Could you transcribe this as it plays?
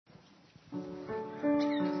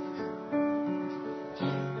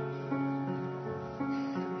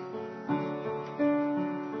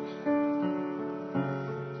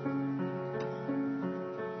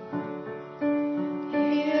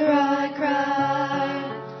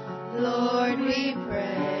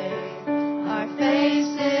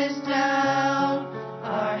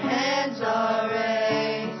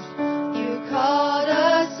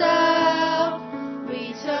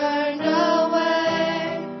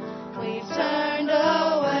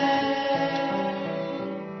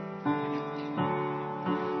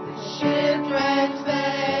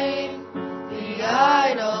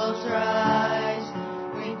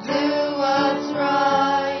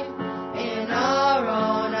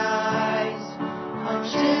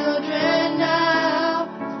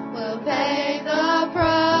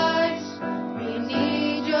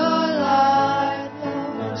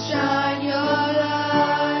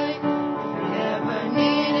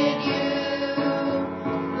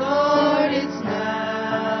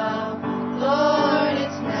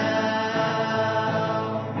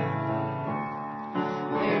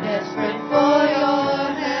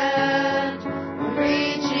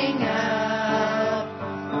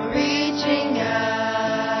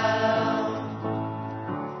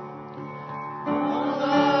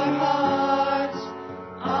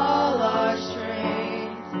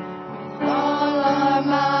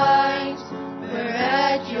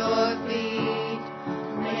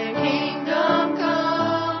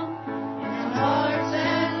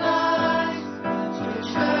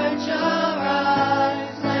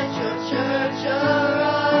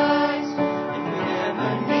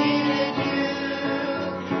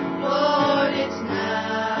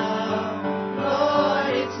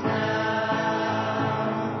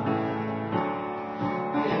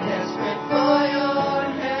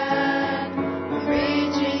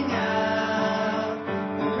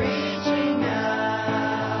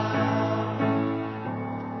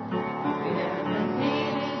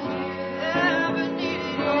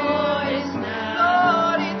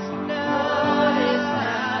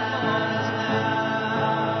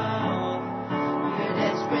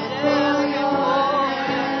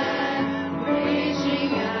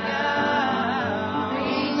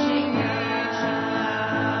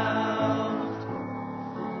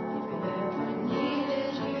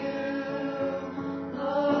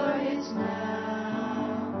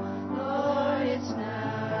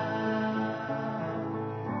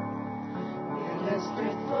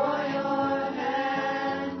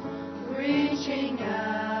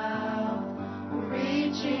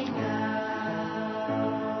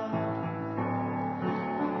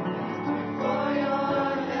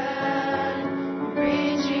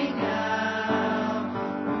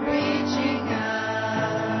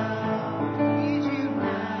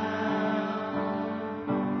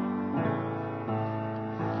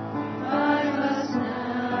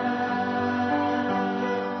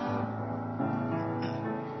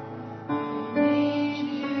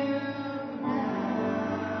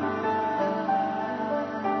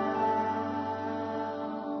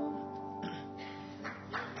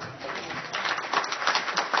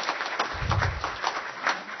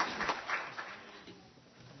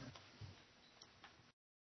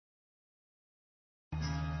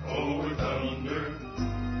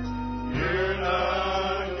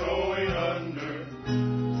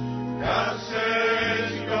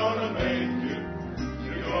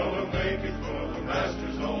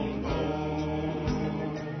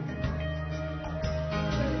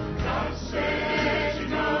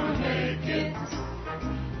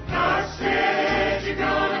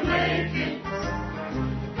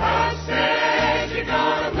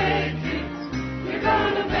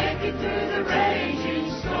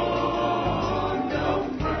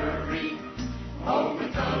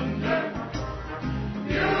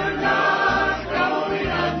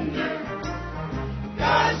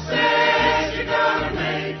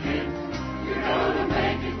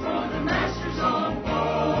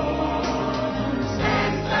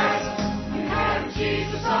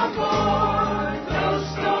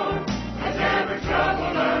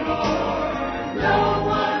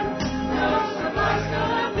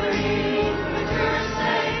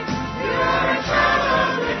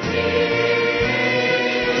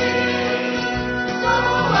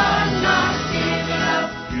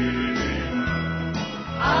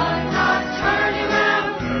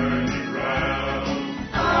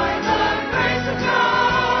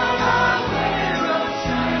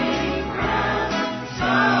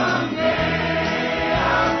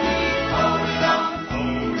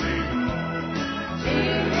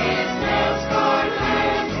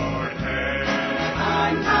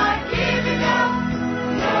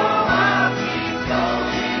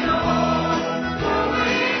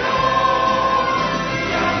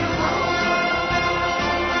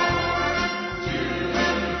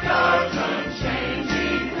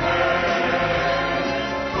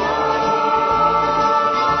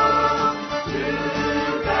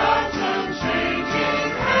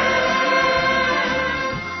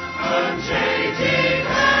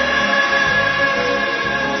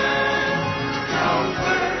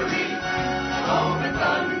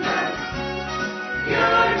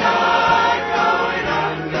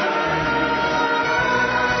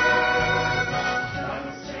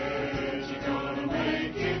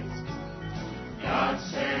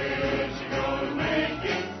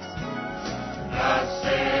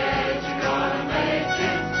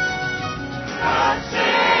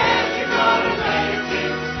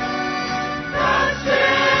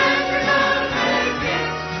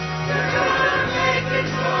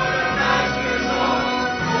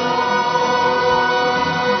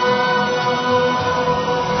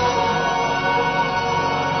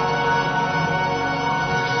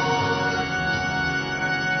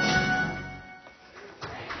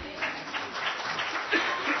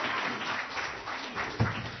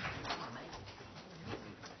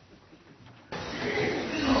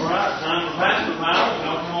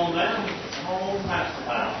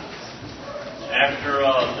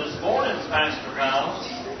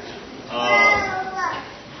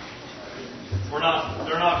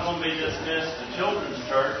dismiss the children's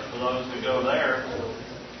church for those who go there.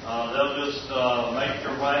 They'll just make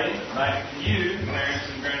their way back to you, parents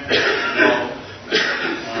and grandparents.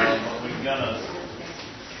 But we've got a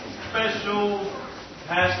special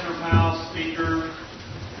pastor house speaker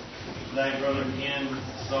today, Brother Ken,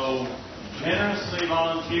 so generously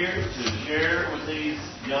volunteered to share with these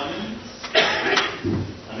youngins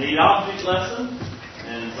a neat object lesson.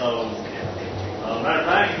 And so, matter of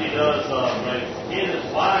fact, he does, he and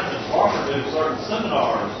his wife and Barbara do certain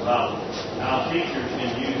seminars about how teachers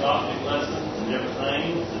can use object lessons and different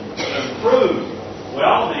things and improve. We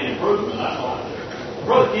all need improvement, that's all.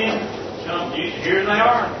 Brother Ken, here they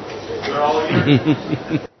are. They're all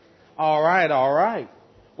here. All right.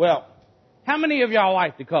 Well, how many of y'all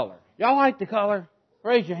like to color? Y'all like to color?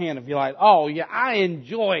 Raise your hand if you like. Oh, yeah, I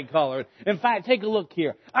enjoy coloring. In fact, take a look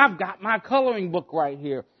here. I've got my coloring book right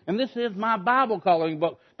here. And this is my Bible coloring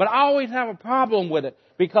book. But I always have a problem with it.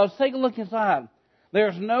 Because take a look inside.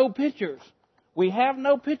 There's no pictures. We have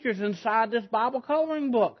no pictures inside this Bible coloring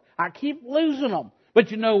book. I keep losing them. But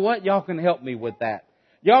you know what? Y'all can help me with that.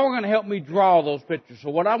 Y'all are going to help me draw those pictures. So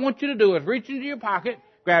what I want you to do is reach into your pocket,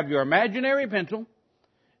 grab your imaginary pencil.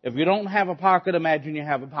 If you don't have a pocket, imagine you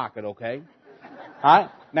have a pocket, okay? All right?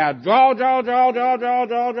 Now draw. All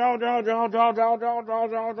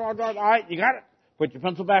right, you got it? Put your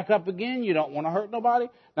pencil back up again. You don't want to hurt nobody.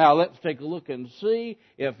 Now let's take a look and see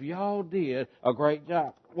if y'all did a great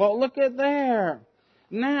job. Well, look at there.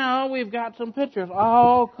 Now we've got some pictures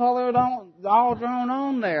all colored on, all drawn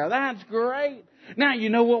on there. That's great. Now, you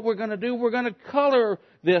know what we're going to do? We're going to color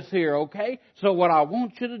this here, okay? So what I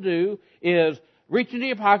want you to do is reach into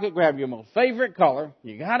your pocket, grab your most favorite color.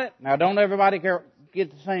 You got it? Now, don't everybody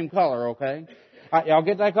get the same color, okay? All right, y'all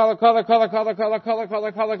get that color.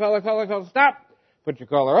 Stop. Put your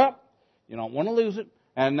color up. You don't want to lose it.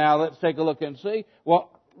 And now let's take a look and see. Well,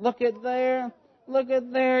 look at there.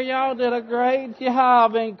 Y'all did a great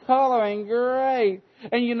job in coloring. Great.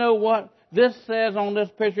 And you know what? This says on this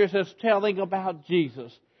picture, it says telling about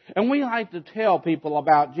Jesus. And we like to tell people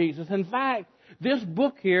about Jesus. In fact, this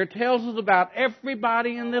book here tells us about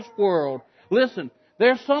everybody in this world. Listen,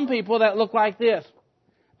 there's some people that look like this.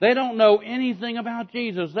 They don't know anything about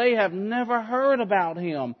Jesus. They have never heard about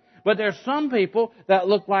Him. But there's some people that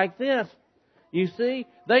look like this. You see,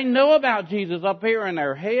 they know about Jesus up here in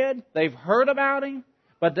their head. They've heard about Him,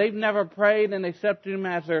 but they've never prayed and accepted Him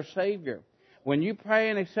as their Savior. When you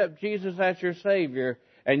pray and accept Jesus as your Savior,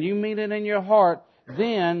 and you mean it in your heart,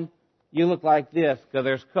 then you look like this, because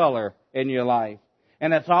there's color in your life.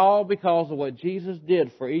 And it's all because of what Jesus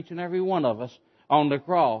did for each and every one of us on the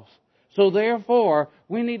cross. So therefore,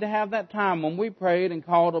 we need to have that time when we prayed and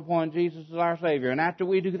called upon Jesus as our Savior. And after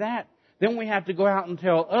we do that, then we have to go out and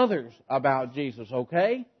tell others about Jesus,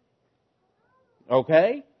 okay?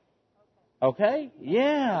 Okay? Okay?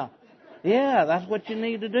 Yeah, that's what you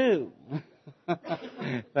need to do.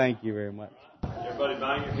 Thank you very much. Everybody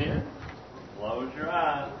bow your head. Close your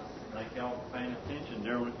eyes. Thank y'all for paying attention,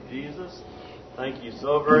 dear Jesus. Thank you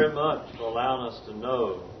so very much for allowing us to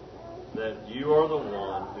know that you are the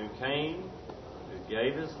one who came, who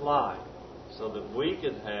gave His life, so that we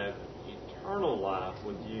could have eternal life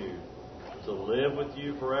with you, to live with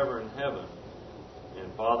you forever in heaven.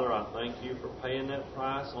 And Father, I thank you for paying that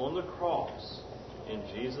price on the cross. In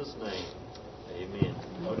Jesus' name, amen.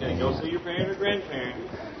 Okay, go see your parent or grandparent,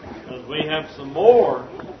 because we have some more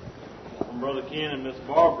from Brother Ken and Miss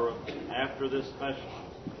Barbara after this special.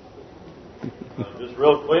 Just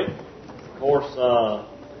real quick, of course,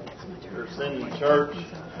 we're sending church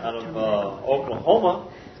out of Oklahoma,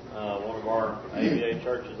 one of our ABA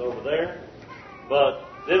churches over there, but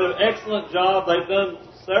did an excellent job. They've done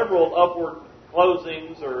several upward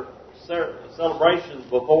closings or celebrations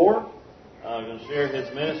before. I'm going to share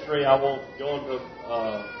his ministry. I won't go into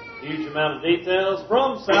a huge amount of details.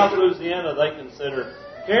 From South Louisiana, they consider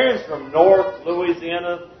Karen's from North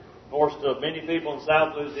Louisiana. Of course, to many people in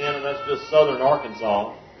South Louisiana, that's just southern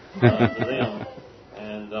Arkansas to them.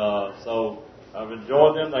 And so I've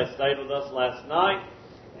enjoyed them. They stayed with us last night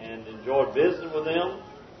and enjoyed visiting with them.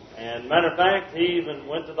 And matter of fact, he even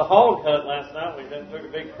went to the hog hut last night. We took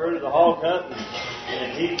a big crew to the hog hut,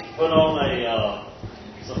 and he put on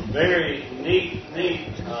some very neat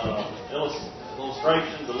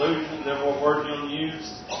illustrations, allusions, every word you want to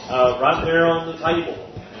use, right there on the table,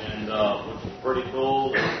 and which was pretty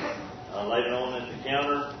cool. And laid it on at the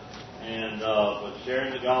counter, and was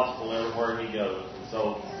sharing the gospel everywhere he goes. And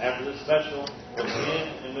so after this special, with Ken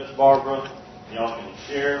and Miss Barbara, y'all can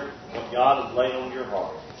share what God has laid on your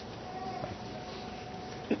heart.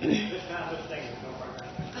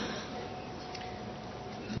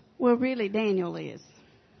 Well, really, Daniel is.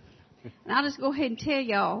 And I'll just go ahead and tell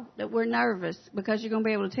y'all that we're nervous because you're going to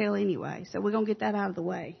be able to tell anyway. So we're going to get that out of the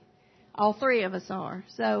way. All three of us are.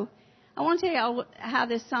 So I want to tell y'all how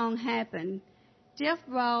this song happened. Jeff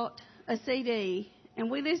brought a CD,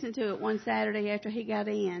 and we listened to it one Saturday after he got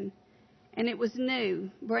in. And it was new,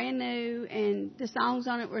 brand new, and the songs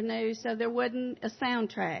on it were new, so there wasn't a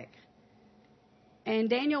soundtrack. And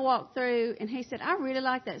Daniel walked through, and he said, I really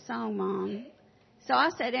like that song, Mom. So I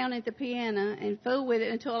sat down at the piano and fooled with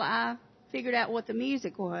it until I figured out what the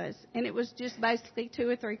music was. And it was just basically 2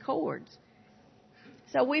 or 3 chords.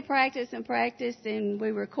 So we practiced, and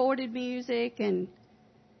we recorded music, and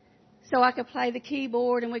so I could play the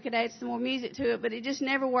keyboard, and we could add some more music to it. But it just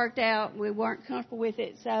never worked out. We weren't comfortable with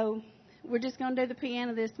it, so we're just going to do the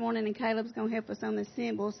piano this morning, and Caleb's going to help us on the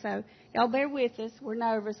cymbals. So y'all bear with us. We're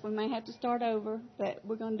nervous. We may have to start over, but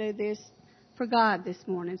we're going to do this for God this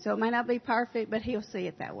morning. So it may not be perfect, but He'll see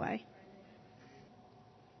it that way.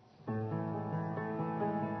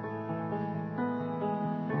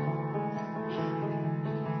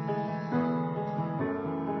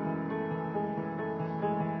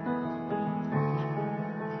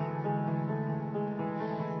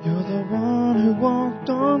 You're the one who walked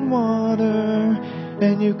on water,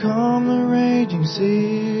 and you calm the raging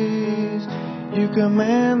seas. You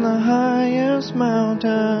command the highest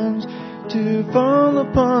mountains to fall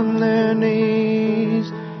upon their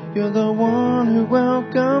knees. You're the one who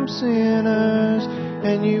welcomes sinners,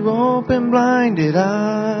 and you open blinded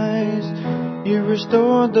eyes. You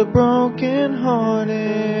restored the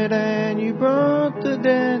broken-hearted, and you brought the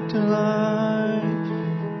dead to life.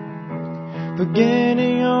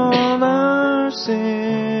 Forgetting all our sins,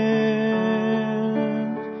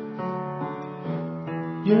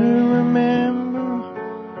 you remember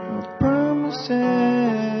your promises.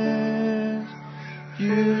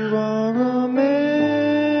 You are amazing,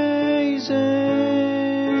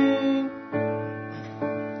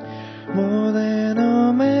 more than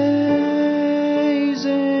amazing,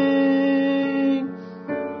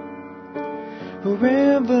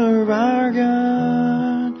 forever our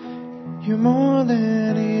God. You're more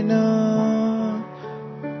than enough.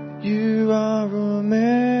 You are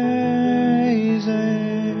amazing.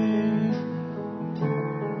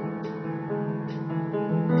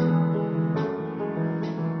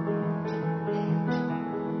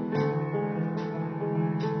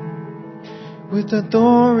 With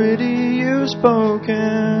authority you've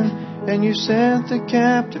spoken, and you set the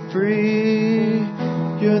captive free.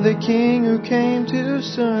 You're the King who came to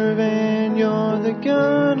serve, and you're the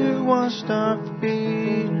God who washed our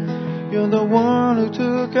feet. You're the one who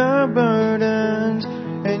took our burdens,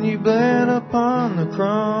 and you bled upon the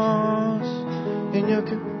cross. In your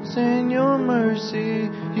grace and your mercy,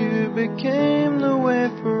 you became the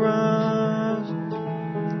way for us.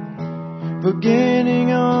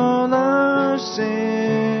 Forgetting all our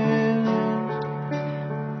sins,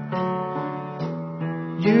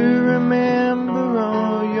 you remember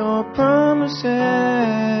all your promises.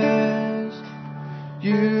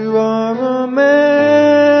 You are amazing,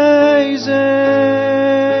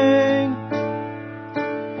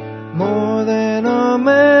 more than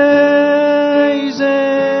amazing,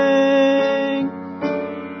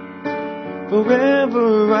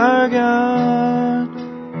 forever our God.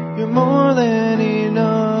 You're more than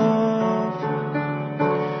enough.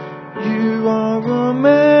 You are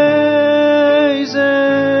amazing,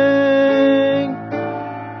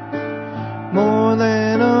 more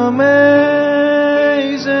than amazing,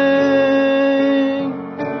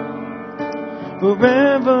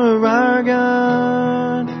 forever our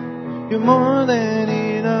God. You're more than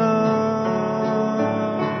enough.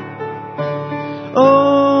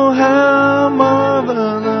 Oh, how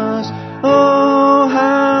marvelous. Oh,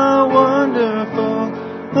 how wonderful.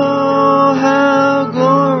 Oh, how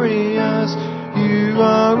glorious. You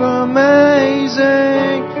are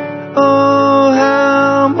amazing. Oh,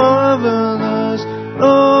 how marvelous.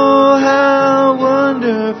 Oh, how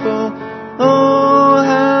wonderful. Oh,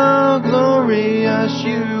 how glorious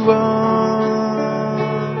you are.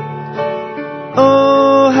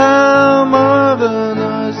 Oh, how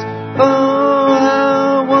marvelous. Oh,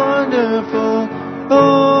 how wonderful.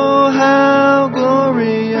 Oh, how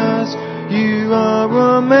glorious. You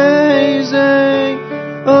are amazing.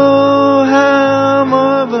 Oh, how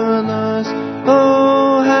marvelous.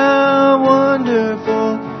 Oh, how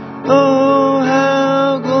wonderful. Oh,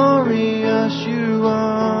 how glorious you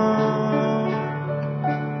are.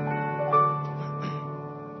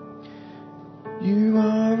 You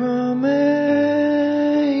are amazing,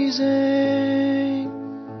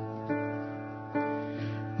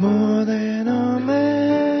 more than amazing,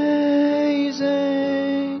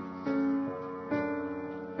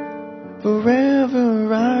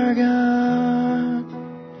 Forever our God,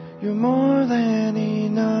 you're more than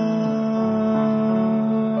enough.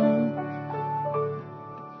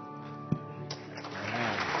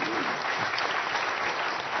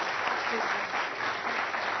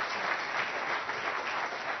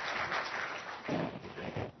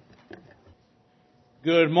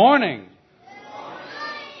 Good morning.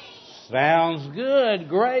 Sounds good.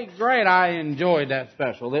 Great. I enjoyed that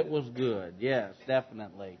special. It was good. Yes,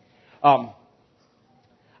 definitely. I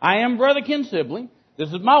am Brother Ken Sibley. This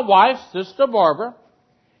is my wife, Sister Barbara.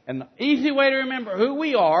 And the easy way to remember who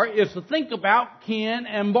we are is to think about Ken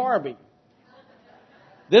and Barbie.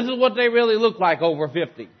 This is what they really look like over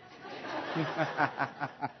 50.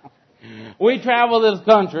 We travel this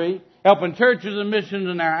country helping churches and missions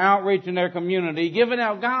in their outreach in their community, giving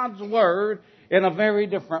out God's Word in a very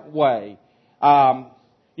different way.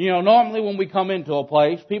 Normally when we come into a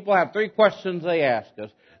place, people have 3 questions they ask us.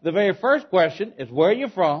 The very first question is, where are you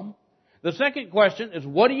from? The second question is,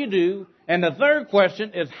 what do you do? And the third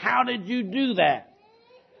question is, how did you do that?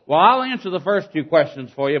 Well, I'll answer the first 2 questions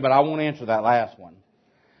for you, but I won't answer that last one.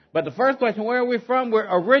 But the first question, where are we from? We're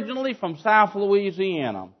originally from South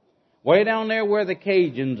Louisiana. Way down there where the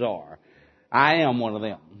Cajuns are. I am one of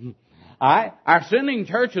them. Our sending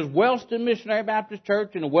church is Wellston Missionary Baptist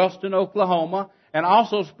Church in Wellston, Oklahoma, and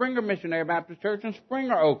also Springer Missionary Baptist Church in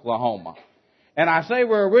Springer, Oklahoma. And I say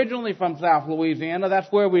we're originally from South Louisiana. That's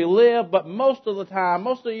where we live, but most of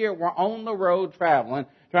the year, we're on the road traveling,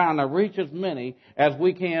 trying to reach as many as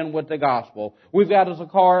we can with the gospel. We've got us a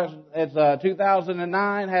car. It's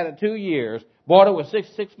 2009, had it 2 years, bought it with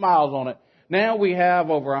 66 miles on it. Now we have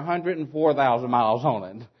over 104,000 miles on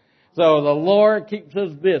it. So the Lord keeps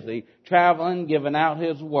us busy traveling, giving out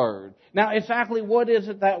His Word. Now, exactly what is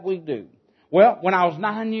it that we do? Well, when I was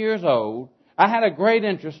 9 years old, I had a great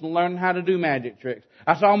interest in learning how to do magic tricks.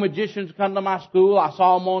 I saw magicians come to my school. I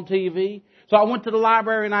saw them on TV. So I went to the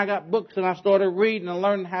library and I got books and I started reading and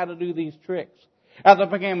learning how to do these tricks. As I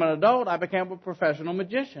became an adult, I became a professional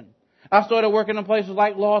magician. I started working in places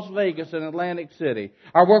like Las Vegas and Atlantic City.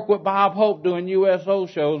 I worked with Bob Hope doing USO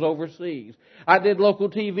shows overseas. I did local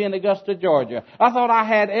TV in Augusta, Georgia. I thought I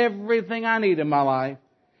had everything I needed in my life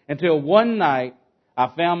until one night I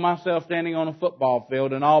found myself standing on a football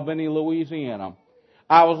field in Albany, Louisiana.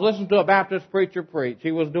 I was listening to a Baptist preacher preach.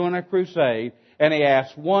 He was doing a crusade and he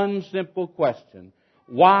asked one simple question.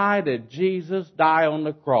 Why did Jesus die on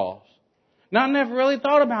the cross? Now I never really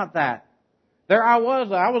thought about that. There I was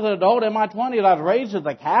an adult in my 20s. I was raised as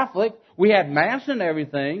a Catholic. We had Mass and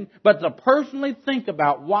everything. But to personally think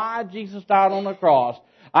about why Jesus died on the cross,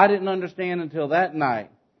 I didn't understand until that night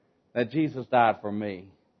that Jesus died for me.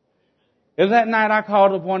 It was that night I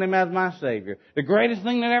called upon Him as my Savior. The greatest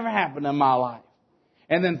thing that ever happened in my life.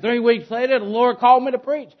 And then 3 weeks later, the Lord called me to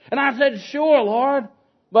preach. And I said, sure, Lord,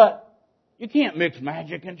 but you can't mix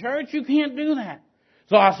magic and church. You can't do that.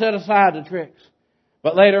 So I set aside the tricks.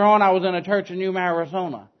 But later on, I was in a church in Yuma,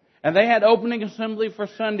 Arizona. And they had opening assembly for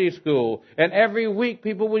Sunday school. And every week,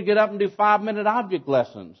 people would get up and do 5-minute object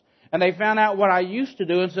lessons. And they found out what I used to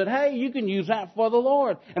do and said, hey, you can use that for the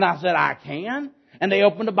Lord. And I said, I can. And they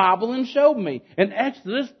opened the Bible and showed me. In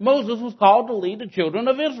Exodus, Moses was called to lead the children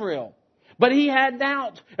of Israel. But he had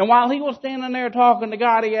doubts. And while he was standing there talking to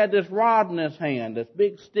God, he had this rod in his hand, this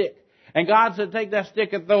big stick. And God said, take that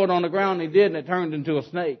stick and throw it on the ground. And he did, and it turned into a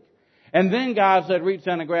snake. And then God said, reach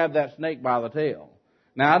down and grab that snake by the tail.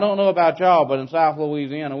 Now, I don't know about y'all, but in South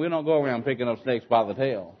Louisiana, we don't go around picking up snakes by the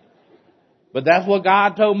tail. But that's what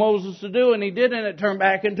God told Moses to do, and he did, and it turned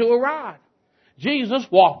back into a rod. Jesus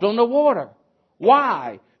walked on the water.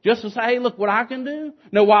 Why? Just to say, hey, look what I can do?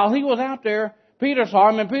 No, while he was out there, Peter saw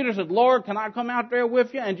him, and Peter said, Lord, can I come out there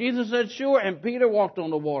with you? And Jesus said, sure, and Peter walked on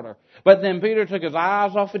the water. But then Peter took his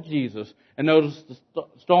eyes off of Jesus and noticed the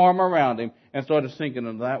storm around him and started sinking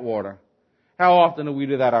into that water. How often do we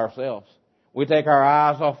do that ourselves? We take our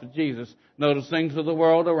eyes off of Jesus, notice things of the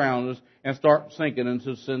world around us, and start sinking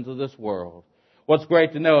into the sins of this world. What's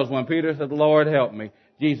great to know is when Peter said, Lord, help me,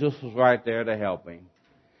 Jesus was right there to help him.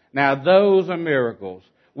 Now, those are miracles.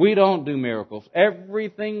 We don't do miracles.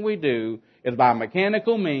 Everything we do is by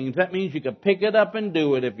mechanical means. That means you can pick it up and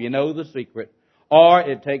do it if you know the secret. Or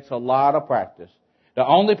it takes a lot of practice. The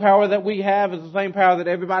only power that we have is the same power that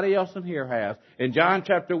everybody else in here has. In John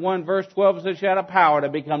chapter 1, verse 12, it says you had a power to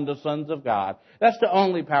become the sons of God. That's the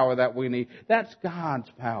only power that we need. That's God's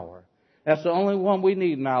power. That's the only one we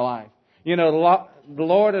need in our life. You know, the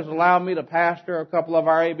Lord has allowed me to pastor a couple of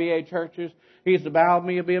our ABA churches. He's allowed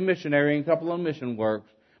me to be a missionary in a couple of mission works.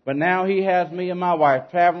 But now He has me and my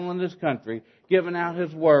wife traveling this country, giving out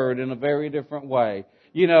His Word in a very different way.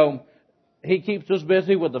 You know, He keeps us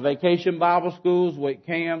busy with the vacation Bible schools, with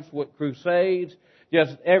camps, with crusades,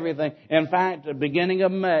 just everything. In fact, at the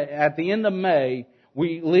end of May,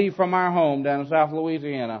 we leave from our home down in South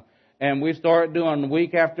Louisiana, and we start doing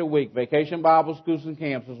week after week vacation Bible schools and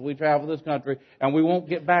camps as we travel this country, and we won't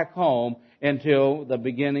get back home until the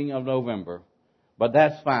beginning of November. But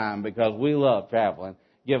that's fine because we love traveling,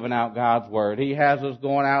 giving out God's Word. He has us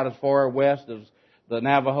going out as far west as the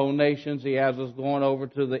Navajo nations. He has us going over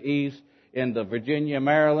to the east into Virginia,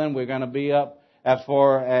 Maryland. We're going to be up as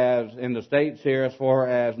far as in the states here, as far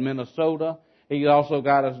as Minnesota. He also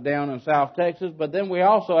got us down in South Texas. But then we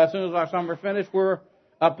also, as soon as our summer finished, we're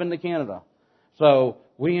up into Canada. So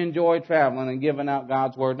we enjoy traveling and giving out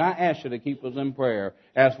God's Word. And I ask you to keep us in prayer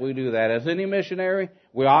as we do that. As any missionary,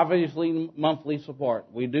 we obviously monthly support.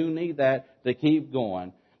 We do need that to keep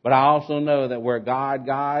going. But I also know that where God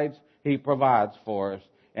guides, He provides for us,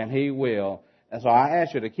 and He will. And so I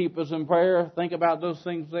ask you to keep us in prayer. Think about those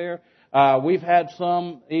things there. We've had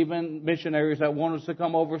some even missionaries that want us to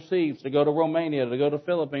come overseas, to go to Romania, to go to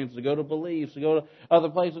Philippines, to go to Belize, to go to other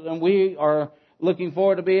places. And we are looking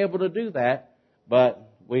forward to be able to do that. But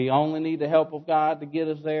we only need the help of God to get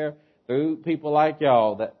us there through people like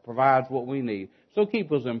y'all that provides what we need. So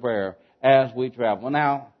keep us in prayer as we travel.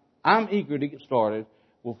 Now, I'm eager to get started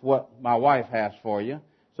with what my wife has for you.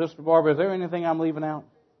 Sister Barbara, is there anything I'm leaving out?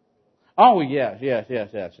 Oh, yes.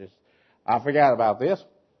 I forgot about this.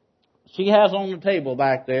 She has on the table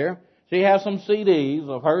back there, she has some CDs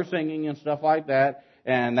of her singing and stuff like that,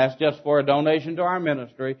 and that's just for a donation to our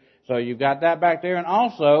ministry. So you've got that back there. And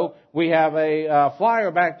also, we have a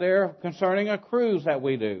flyer back there concerning a cruise that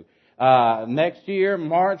we do. Next year,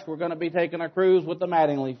 March, we're going to be taking a cruise with the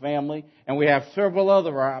Mattingly family, and we have several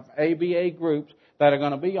other ABA groups that are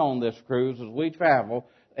going to be on this cruise as we travel,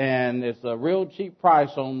 and it's a real cheap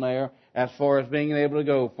price on there as far as being able to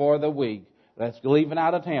go for the week. That's leaving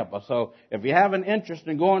out of Tampa. So if you have an interest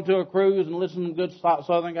in going to a cruise and listening to good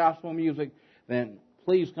Southern gospel music, then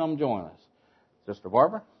please come join us. Sister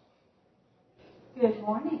Barbara? Good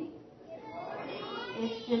morning.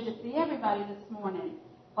 It's good to see everybody this morning.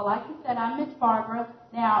 Well, like you said, I'm Miss Barbara.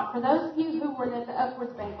 Now, for those of you who were at the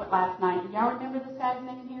Upwards banquet last night, do y'all remember this guy's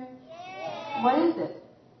name here? Yeah. What is it?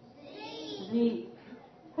 Z.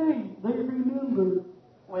 Hey, they remember.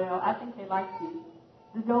 Well, I think they liked you.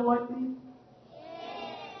 Did y'all like me?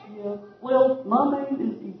 Yeah. Well, my name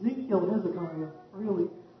is Ezekiel Hezekiah, really.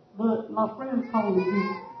 But my friends call me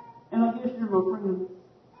Zeke. And I guess you're my friend.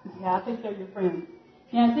 Yeah, I think they're your friends.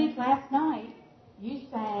 Now, Zeke, last night, you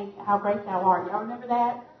sang How Great Thou Art. Y'all remember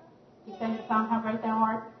that? You sang the song How Great Thou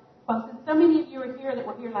Art? Well, since so many of you were here that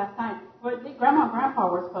were here last night, well, Grandma and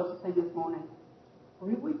Grandpa were supposed to sing this morning.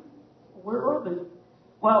 Really? Where are they?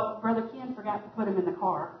 Well, Brother Ken forgot to put them in the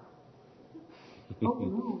car. Oh,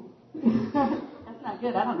 no. That's not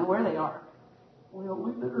good. I don't know where they are. Well,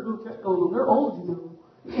 we better go check on them. They're old, you know.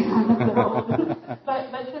 They're old.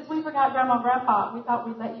 But since we forgot Grandma and Grandpa, we thought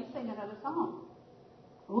we'd let you sing another song.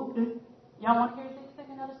 Okay. Y'all want to hear Zeke sing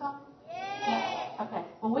another song? Yeah. Okay.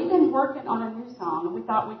 Well, we've been working on a new song, and we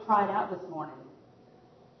thought we'd try it out this morning.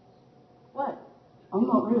 What? I'm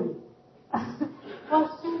not ready.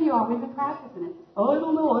 Well, sure you are. We've been practicing it. Oh, I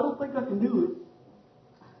don't know. I don't think I can do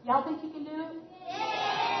it. Y'all think you can do it?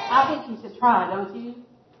 Yeah. I think you should try, don't you?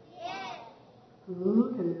 Yeah.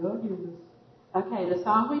 Okay, I'll do this. Okay, the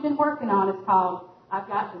song we've been working on is called I've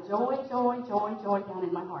Got the Joy, Joy, Joy, Joy Down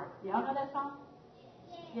in My Heart. Y'all know that song?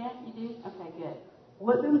 Yeah, you do? Okay, good.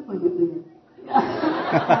 Let them sing it then.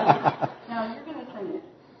 No, you're going to sing it.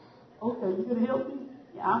 Okay, you going to help me?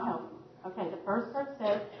 Yeah, I'll help you. Okay, the first verse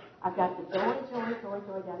says, I've got the joy, joy, joy,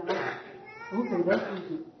 joy down in my heart. Okay, that's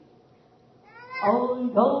easy. I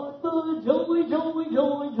got the joy, joy,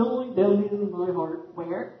 joy, joy down in my heart.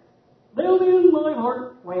 Where? Down in my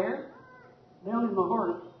heart. Where? Down in my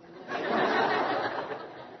heart.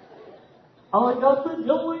 I got the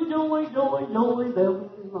joy, joy, joy, joy down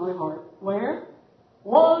in my heart. Where?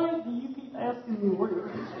 Why do you keep asking me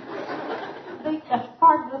where? See, that's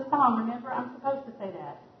part of the song, remember? I'm supposed to say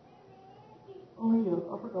that. Oh, yeah,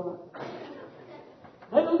 I forgot.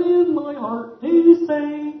 Down in my heart, do you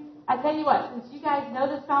say? I tell you what, since you guys know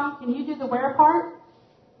the song, can you do the where part?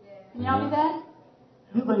 Can y'all do that?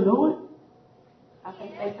 Do they know it? I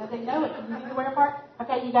think they said they know it. Can you do the where part?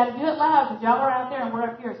 Okay, you got to do it loud because y'all are out there and we're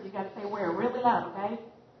up here, so you got to say where really loud, okay?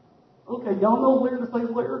 Okay, y'all know where to say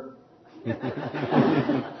where?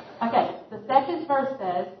 Okay, the second verse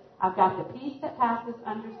says, I've got the peace that passes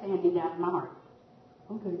understanding down in my heart.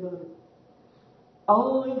 Okay, good. I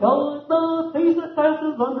got the peace that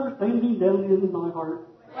passes understanding down in my heart.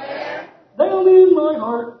 Where? Down in my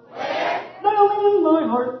heart. Where? Down down in my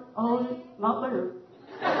heart. Oh, it's not there.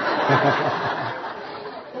 Yes,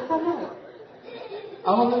 I know.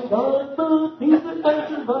 Oh, God, put peace that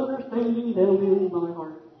passes understanding down in my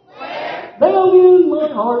heart. Down in my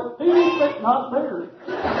heart, peace that's not there.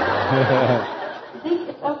 See,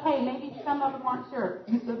 it's okay. Maybe some of them aren't sure.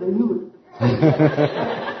 You said they knew it.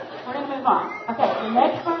 We're going to move on. Okay, the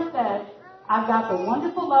next verse says, I've got the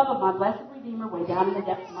wonderful love of my blessed Redeemer way down in the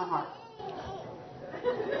depths of my heart.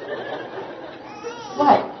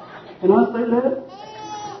 What? Can I say that?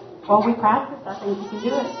 Well, we practiced. I think you can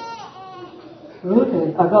do it.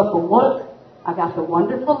 Okay, I got the what? I got the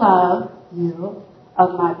wonderful love Yeah.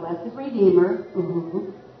 of my blessed Redeemer Uh-huh.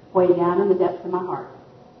 way down in the depths of my heart.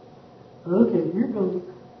 Okay, here goes.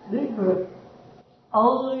 Big breath.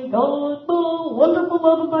 I got the wonderful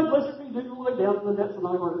love of my blessed Redeemer way down in the depths of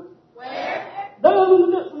my heart. Where? Down in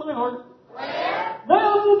the depths of my heart. Where?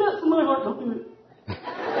 Down in the depths of my heart. Don't do it.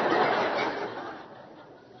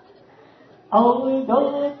 I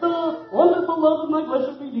got the wonderful love of my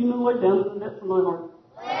blessed Redeemer way down in the depths of my heart.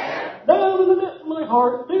 Where? Down in the depths of my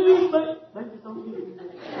heart. Please, they just don't get it.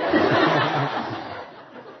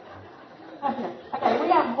 Okay, we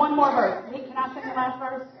have one more verse. Can I sing the last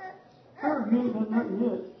verse? Sure, you ain't done nothing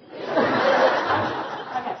yet.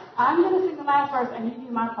 Okay, I'm going to sing the last verse and you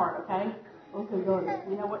do my part, okay? Okay, got it.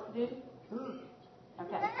 You know what to do? Sure.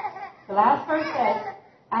 Okay. The last verse says,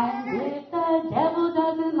 and if the devil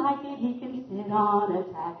doesn't like it, he can sit on a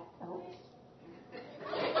tack. Oh.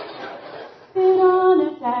 Sit on a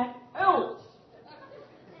tack. Ouch!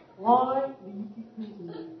 Why do you keep using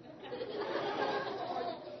me?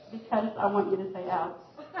 Because I want you to say ouch.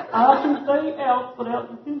 I can say ouch without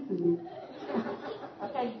you pinching me.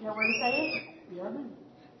 Okay, you know where to say it? Yeah, I do.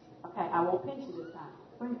 Okay, I won't pinch you this time.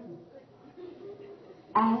 Thank you.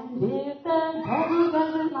 And if the devil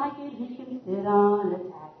doesn't like it, he can sit on a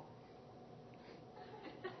tack.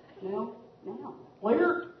 No.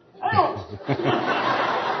 Where? Ouch!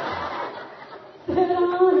 Sit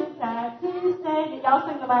on a tack to stay. Y'all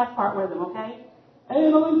sing the last part with him, okay?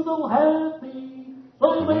 And I'm so happy,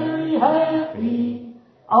 so very happy.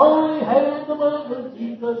 I have the love of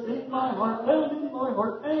Jesus in my heart, down in my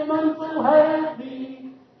heart. And I'm so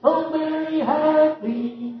happy, so very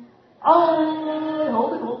happy. Hold it.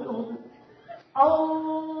 I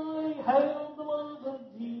have the love of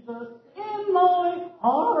Jesus in my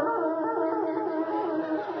heart.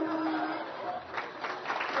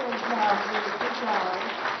 Good job, Ruth. Good job.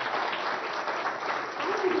 I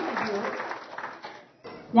think you can do it.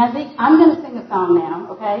 Now, Zeke, I'm going to sing a song now,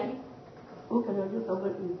 okay? Okay, I guess I'll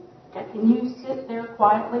let you. Okay, can you sit there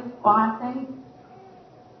quietly while I sing?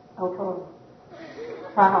 I'll try.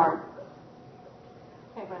 Try hard.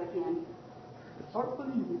 Okay, Brother Ken. Start with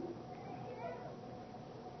easy.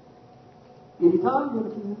 Anytime,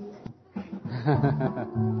 Brother Ken.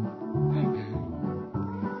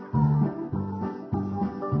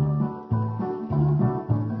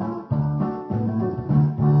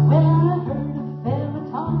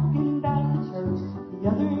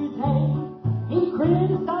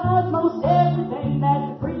 Criticized most everything that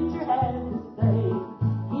the preacher had to say.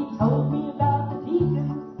 He told me about the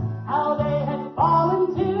deacons, how they had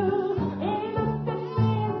fallen too. He looked at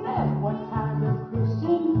me and said, what kind of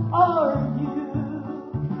Christian are you?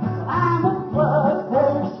 Well, I'm a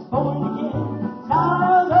blood-thirst, born again,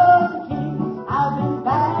 child of the King. I've been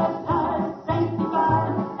baptized,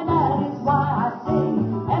 sanctified, and that is why I sing.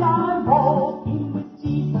 And I'm walking with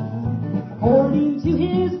Jesus, according to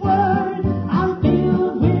His word.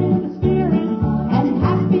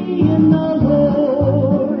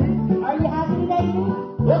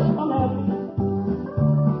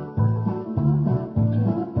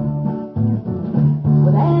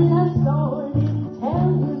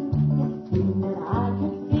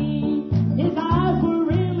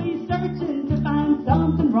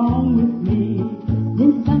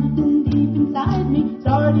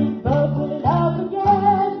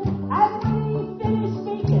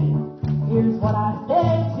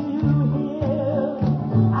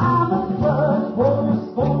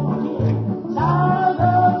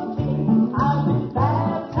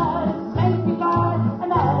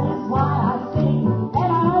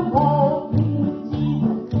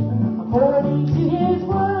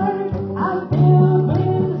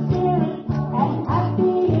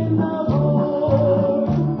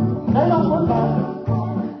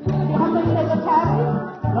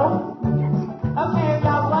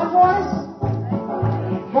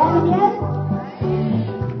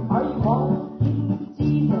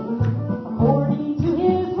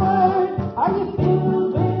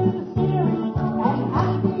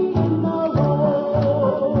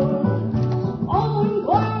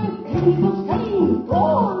 Jesus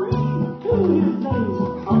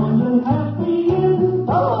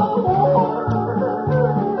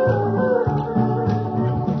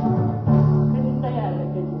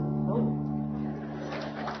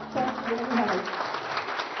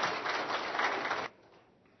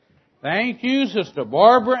Thank you, Sister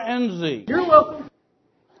Barbara and Z. You're welcome.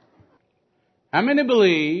 How many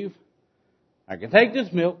believe I can take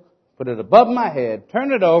this milk, put it above my head,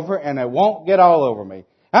 turn it over, and it won't get all over me?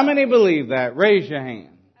 How many believe that? Raise your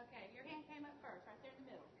hand. Okay, your hand came up first, right there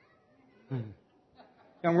in the middle.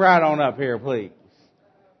 Come right on up here, please.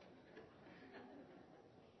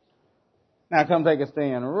 Now come take a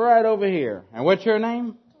stand right over here. And what's your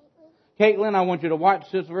name? Caitlin, I want you to watch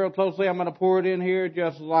this real closely. I'm going to pour it in here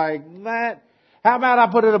just like that. How about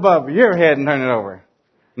I put it above your head and turn it over?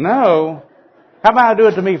 No. How about I do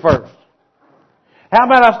it to me first? How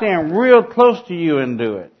about I stand real close to you and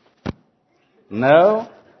do it? No?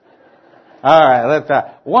 All right, let's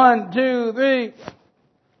try. 1, 2, 3.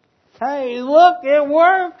 Hey, look, it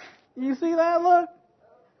worked. You see that? Look.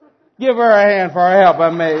 Give her a hand for her help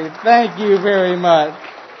I made. Thank you very much.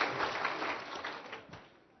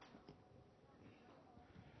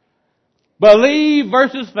 Believe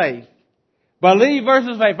versus faith. Believe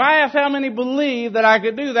versus faith. I asked how many believe that I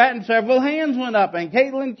could do that, and several hands went up, and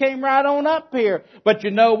Caitlin came right on up here. But you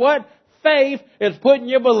know what? Faith is putting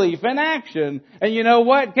your belief in action. And you know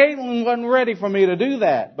what? Caitlin wasn't ready for me to do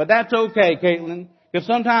that. But that's okay, Caitlin, because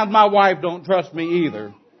sometimes my wife don't trust me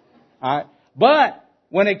either. All right? But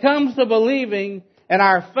when it comes to believing and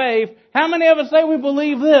our faith, how many of us say we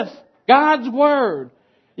believe this? God's Word.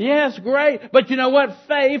 Yes, great. But you know what?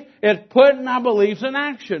 Faith is putting our beliefs in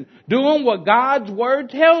action. Doing what God's Word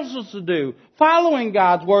tells us to do. Following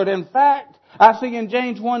God's Word. In fact, I see in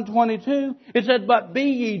James 1:22, it said, but be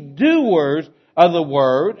ye doers of the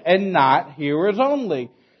Word and not hearers only.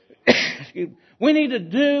 We need to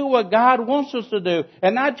do what God wants us to do.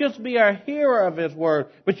 And not just be a hearer of His Word.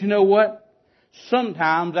 But you know what?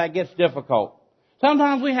 Sometimes that gets difficult.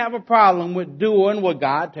 Sometimes we have a problem with doing what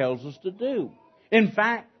God tells us to do. In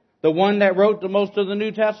fact, the one that wrote the most of the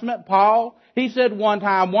New Testament, Paul, he said one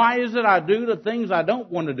time, why is it I do the things I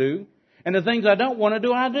don't want to do, and the things I don't want to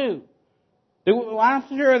do, I do? I'm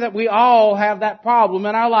sure that we all have that problem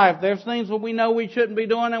in our life. There's things that we know we shouldn't be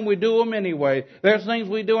doing, and we do them anyway. There's things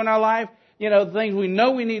we do in our life, things we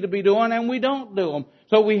know we need to be doing, and we don't do them.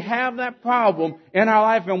 So we have that problem in our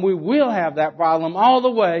life, and we will have that problem all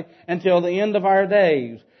the way until the end of our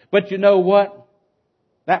days. But you know what?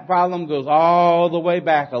 That problem goes all the way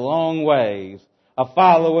back a long ways of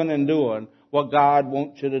following and doing what God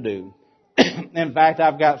wants you to do. In fact,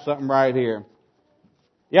 I've got something right here.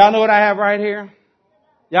 Y'all know what I have right here?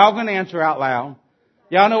 Y'all can answer out loud.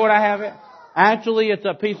 Y'all know what I have it? Actually, it's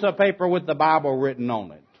a piece of paper with the Bible written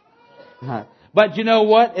on it. But you know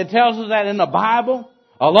what? It tells us that in the Bible,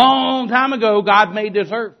 a long time ago, God made this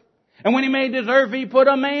earth. And when He made this earth, He put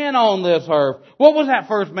a man on this earth. What was that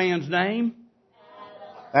first man's name?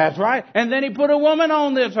 That's right. And then He put a woman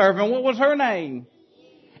on this earth. And what was her name?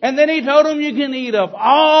 And then He told them you can eat of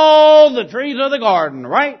all the trees of the garden,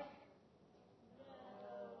 right?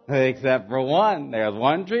 Except for one. There's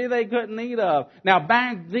one tree they couldn't eat of. Now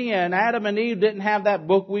back then, Adam and Eve didn't have that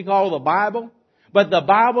book we call the Bible. But the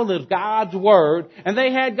Bible is God's Word. And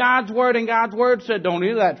they had God's Word, and God's Word said, don't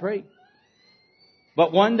eat of that tree.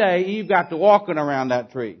 But one day, Eve got to walking around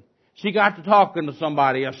that tree. She got to talking to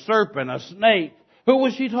somebody, a serpent, a snake. Who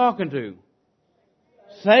was she talking to?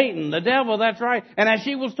 Satan, the devil, that's right. And as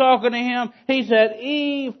she was talking to him, he said,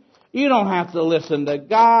 Eve, you don't have to listen to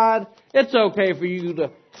God. It's okay for you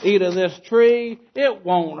to eat of this tree. It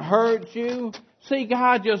won't hurt you. See,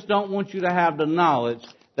 God just don't want you to have the knowledge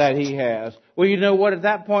that He has. Well, you know what? At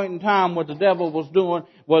that point in time, what the devil was doing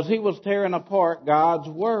was he was tearing apart God's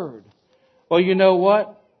Word. Well, you know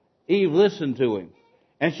what? Eve listened to him.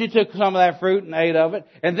 And she took some of that fruit and ate of it.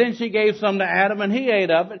 And then she gave some to Adam and he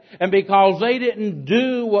ate of it. And because they didn't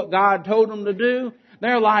do what God told them to do,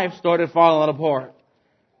 their life started falling apart.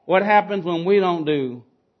 What happens when we don't do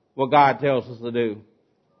what God tells us to do?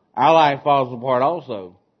 Our life falls apart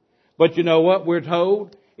also. But you know what we're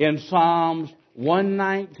told in Psalms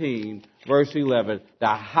 119, verse 11, to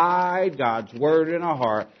hide God's Word in our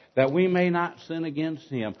heart that we may not sin against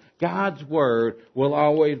Him. God's Word will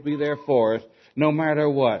always be there for us, no matter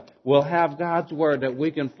what. We'll have God's Word that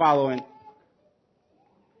we can follow in.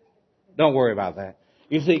 Don't worry about that.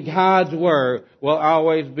 You see, God's Word will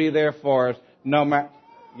always be there for us, no matter.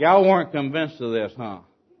 Y'all weren't convinced of this, huh?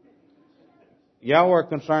 Y'all were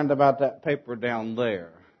concerned about that paper down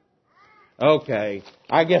there. Okay,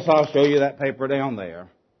 I guess I'll show you that paper down there.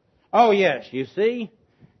 Oh yes, you see,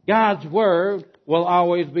 God's Word will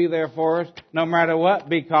always be there for us, no matter what,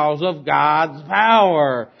 because of God's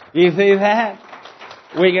power. You see that?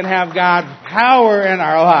 We can have God's power in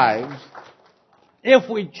our lives if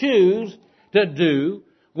we choose to do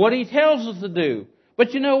what He tells us to do.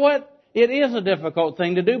 But you know what? It is a difficult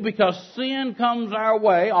thing to do because sin comes our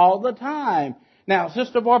way all the time. Now,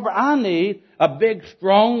 Sister Barbara, I need a big,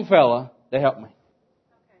 strong fella to help me.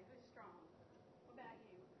 Okay, who's strong?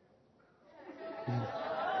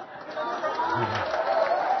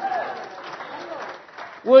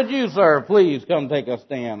 What about you? Would you, sir, please come take a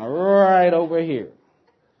stand right over here?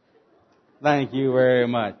 Thank you very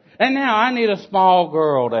much. And now I need a small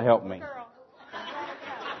girl to help me.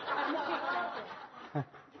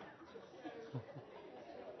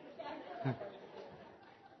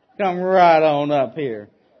 Come right on up here.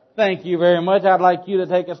 Thank you very much. I'd like you to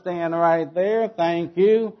take a stand right there. Thank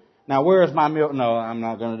you. Now, where's my milk? No, I'm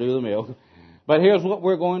not going to do the milk. But here's what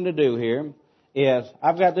we're going to do here. Is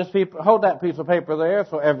I've got this paper, hold that piece of paper there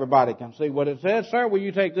so everybody can see what it says. Sir, will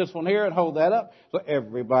you take this one here and hold that up so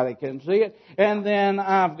everybody can see it? And then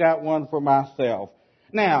I've got one for myself.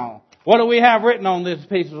 Now, what do we have written on this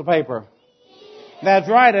piece of paper? That's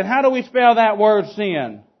right. And how do we spell that word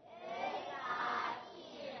sin?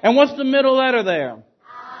 And what's the middle letter there?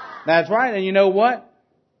 That's right. And you know what?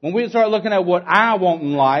 When we start looking at what I want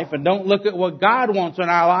in life and don't look at what God wants in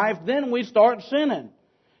our life, then we start sinning.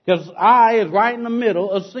 Because I is right in the middle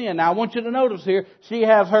of sin. Now I want you to notice here, she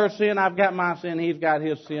has her sin, I've got my sin, he's got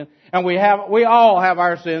his sin. And we all have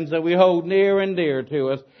our sins that we hold near and dear to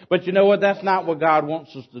us. But you know what? That's not what God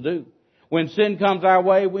wants us to do. When sin comes our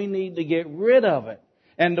way, we need to get rid of it.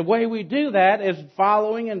 And the way we do that is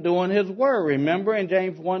following and doing His Word. Remember in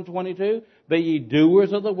James 1:22, be ye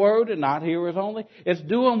doers of the Word and not hearers only. It's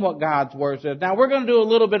doing what God's Word says. Now we're going to do a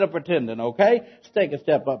little bit of pretending, okay? Let's take a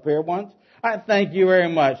step up here once. All right, thank you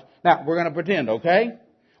very much. Now, we're going to pretend, okay?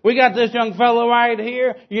 We got this young fellow right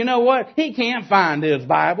here. You know what? He can't find his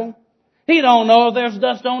Bible. He don't know if there's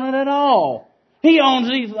dust on it at all. He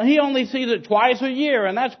only sees it twice a year,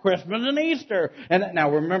 and that's Christmas and Easter. And now,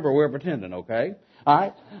 remember, we're pretending, okay?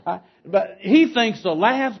 All right? But he thinks the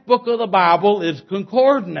last book of the Bible is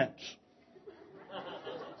concordance.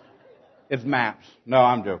 It's maps. No,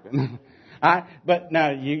 I'm joking. All right? But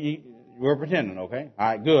now, we're pretending, okay? All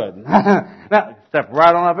right, good. Now, step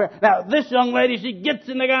right on up here. Now, this young lady, she gets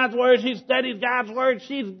into God's Word. She studies God's Word.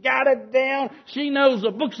 She's got it down. She knows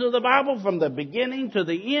the books of the Bible from the beginning to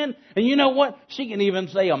the end. And you know what? She can even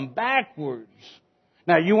say them backwards.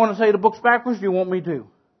 Now, you want to say the books backwards? Or you want me to?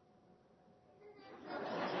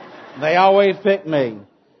 They always pick me.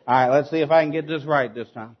 All right, let's see if I can get this right this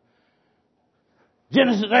time.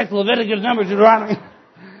 Genesis, Exodus, Leviticus, Numbers, Deuteronomy.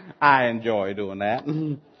 I enjoy doing that.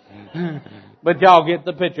 But y'all get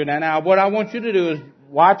the picture now. Now, what I want you to do is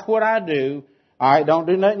watch what I do. All right, don't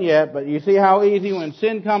do nothing yet. But you see how easy when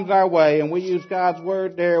sin comes our way and we use God's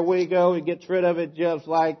Word, there we go. It gets rid of it just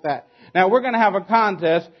like that. Now, we're going to have a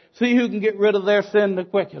contest. See who can get rid of their sin the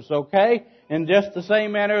quickest, okay? In just the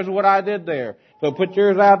same manner as what I did there. So put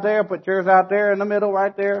yours out there in the middle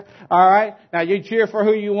right there. All right. Now you cheer for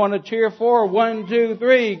who you want to cheer for. 1, 2,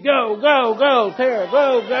 3. Go, go, go. Tara,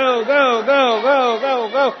 go, go, go, go, go, go,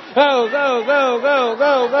 go, go, go, go, go,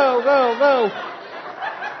 go, go, go, go.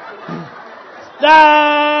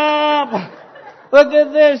 Stop! Look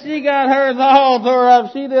at this. She got hers all tore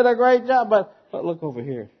up. She did a great job. But look over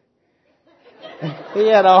here. He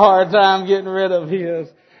had a hard time getting rid of his.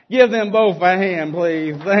 Give them both a hand,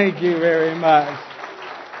 please. Thank you very much.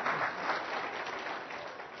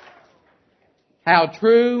 How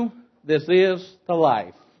true this is to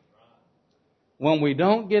life. When we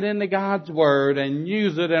don't get into God's Word and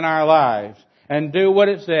use it in our lives and do what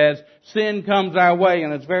it says, sin comes our way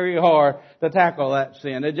and it's very hard to tackle that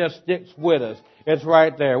sin. It just sticks with us. It's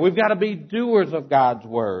right there. We've got to be doers of God's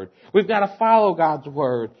Word. We've got to follow God's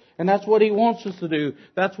Word. And that's what He wants us to do.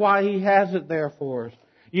 That's why He has it there for us.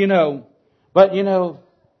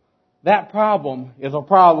 That problem is a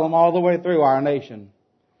problem all the way through our nation.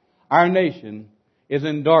 Our nation is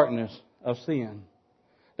in darkness of sin.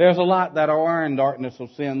 There's a lot that are in darkness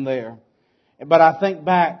of sin there. But I think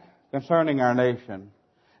back concerning our nation,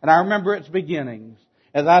 and I remember its beginnings.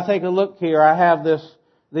 As I take a look here, I have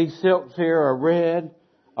these silks here, a red,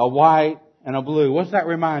 a white, and a blue. What's that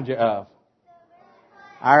remind you of?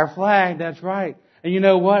 Our flag, that's right. And you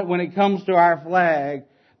know what? When it comes to our flag,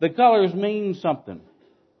 the colors mean something.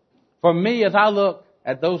 For me, as I look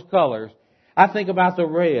at those colors, I think about the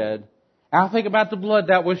red. I think about the blood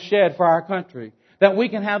that was shed for our country. That we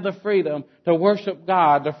can have the freedom to worship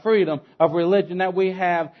God, the freedom of religion that we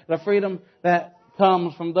have, the freedom that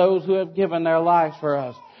comes from those who have given their lives for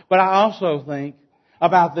us. But I also think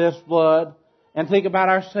about this blood and think about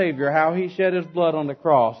our Savior, how He shed His blood on the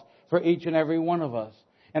cross for each and every one of us.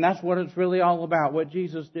 And that's what it's really all about, what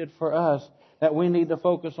Jesus did for us, that we need to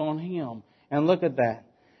focus on Him. And look at that.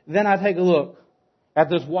 Then I take a look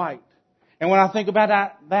at this white. And when I think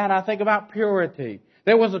about that, I think about purity.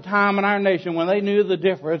 There was a time in our nation when they knew the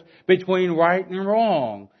difference between right and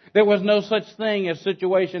wrong. There was no such thing as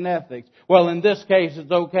situation ethics. Well, in this case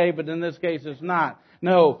it's okay, but in this case it's not.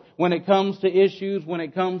 No, when it comes to issues, when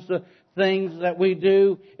it comes to things that we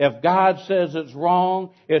do, if God says it's wrong,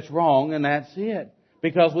 and that's it.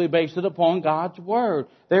 Because we base it upon God's Word.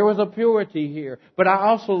 There was a purity here. But I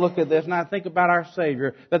also look at this and I think about our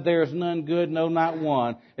Savior, that there is none good, no, not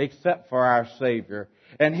one, except for our Savior.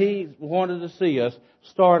 And He wanted to see us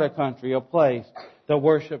start a country, a place to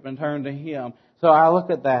worship and turn to Him. So I look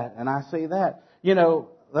at that and I see that. You know,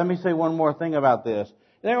 let me say one more thing about this.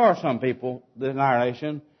 There are some people in our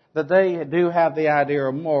nation that they do have the idea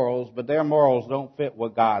of morals, but their morals don't fit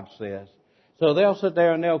what God says. So they'll sit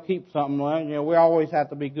there and they'll keep something. Well, you know, we always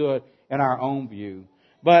have to be good in our own view.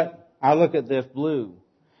 But I look at this blue.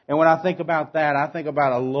 And when I think about that, I think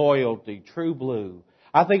about a loyalty, true blue.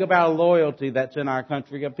 I think about a loyalty that's in our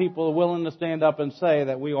country of people are willing to stand up and say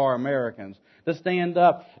that we are Americans, to stand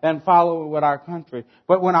up and follow with our country.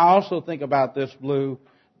 But when I also think about this blue,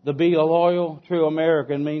 to be a loyal, true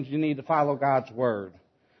American means you need to follow God's Word.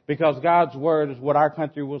 Because God's Word is what our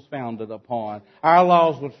country was founded upon. Our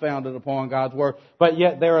laws was founded upon God's Word. But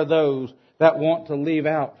yet there are those that want to leave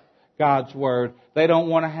out God's Word. They don't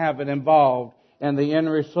want to have it involved. And the end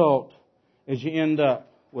result is you end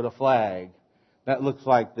up with a flag that looks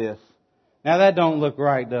like this. Now that don't look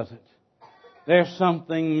right, does it? There's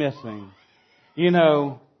something missing. You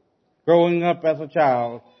know, growing up as a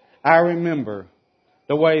child, I remember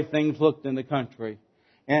the way things looked in the country.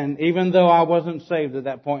 And even though I wasn't saved at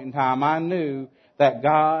that point in time, I knew that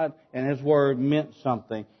God and His Word meant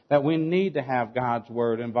something. That we need to have God's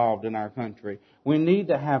Word involved in our country. We need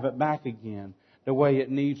to have it back again the way it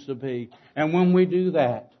needs to be. And when we do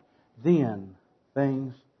that, then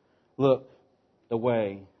things look the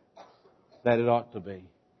way that it ought to be.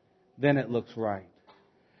 Then it looks right.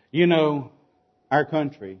 You know, our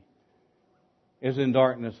country is in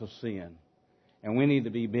darkness of sin. And we need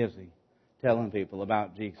to be busy telling people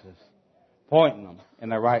about Jesus, pointing them in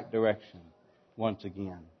the right direction once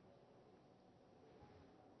again.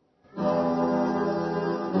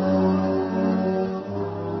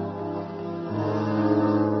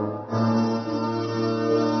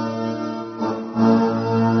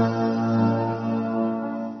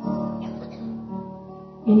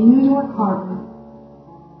 In New York Harbor,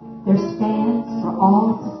 there stands for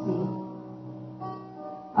all to see,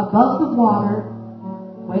 above the water,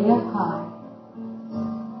 way up high,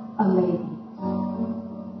 a lady.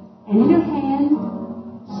 And in her hand,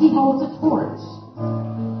 she holds a torch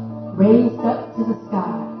raised up to the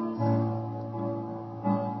sky.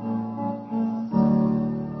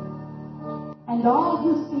 And all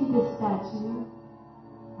who see this statue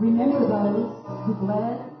remember those who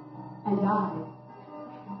bled and died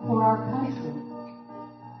for our country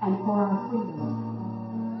and for our freedom.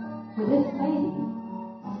 For this lady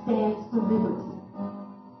stands for liberty.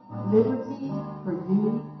 Liberty for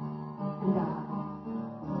you and I.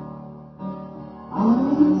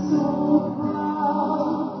 I'm so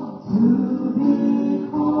proud to be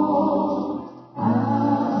called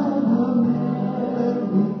an American,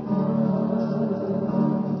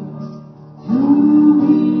 to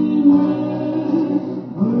be named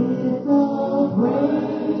with the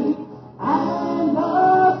brave and the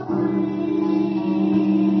free.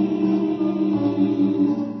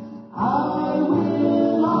 I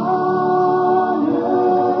will honor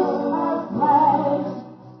our flag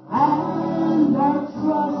and our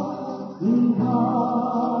trust in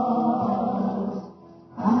God,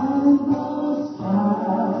 and the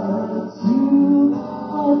statue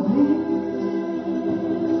of liberty.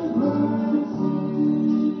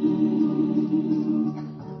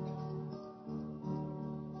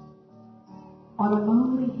 On a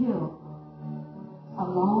lonely hill, a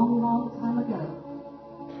long, long time ago,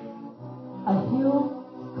 a hill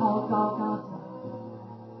called Golgotha,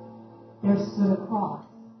 there stood a cross.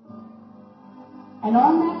 And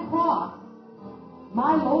on that cross,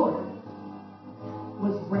 my Lord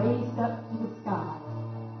was raised up to the sky.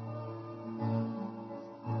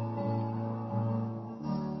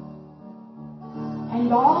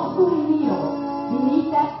 And all who kneel beneath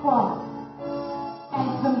that cross and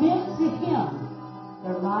commit to Him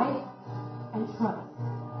their life and trust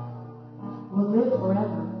will live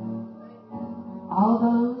forever. All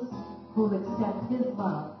those who will accept His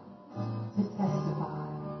love to testify.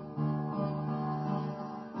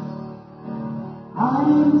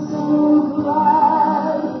 I'm so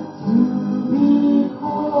glad to be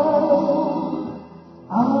called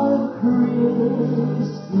a Christian,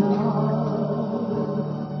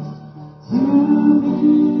 to be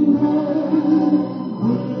named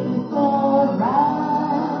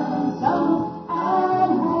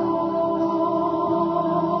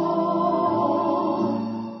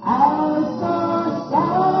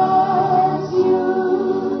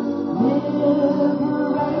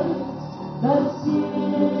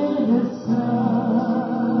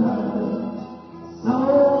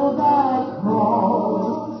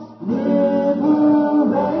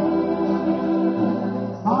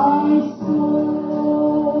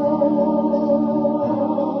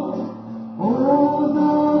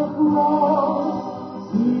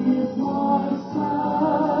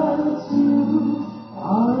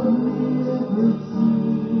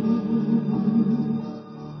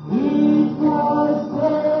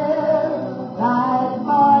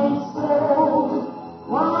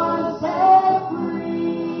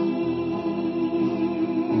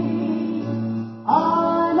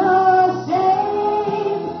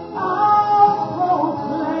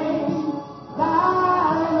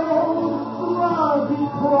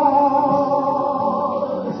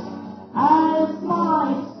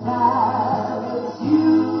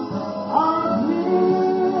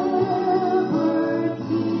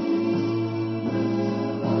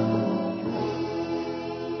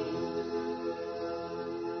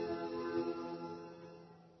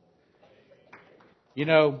You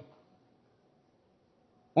know,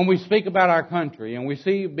 when we speak about our country and we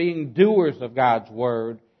see being doers of God's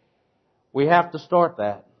Word, we have to start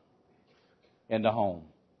that in the home.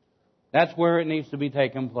 That's where it needs to be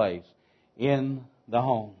taking place, in the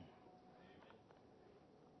home.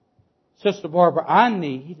 Sister Barbara, I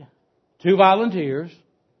need 2 volunteers,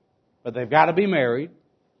 but they've got to be married,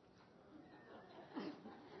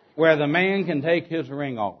 where the man can take his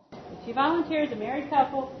ring off. 2 volunteers, a married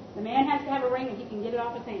couple. The man has to have a ring and he can get it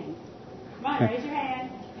off his hands. Come on, raise your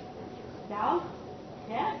hand. Dallas?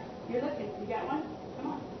 Yeah? You're looking. You got one? Come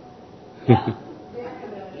on. Yeah. Come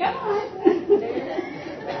on.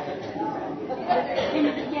 You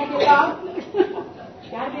can't get it off?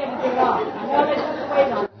 Got to be able to get it off. I know they put the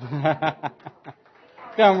weight on.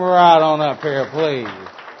 Come right on up here, please.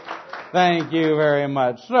 Thank you very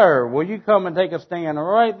much. Sir, will you come and take a stand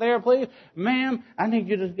right there, please? Ma'am, I need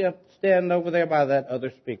you to stand over there by that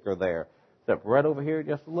other speaker there. Step right over here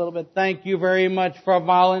just a little bit. Thank you very much for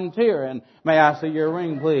volunteering. May I see your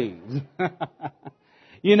ring, please?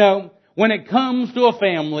 You know, when it comes to a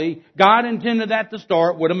family, God intended that to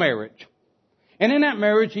start with a marriage. And in that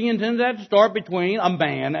marriage, He intended that to start between a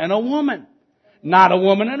man and a woman. Not a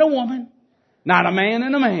woman and a woman. Not a man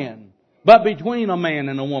and a man. But between a man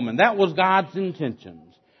and a woman. That was God's intentions.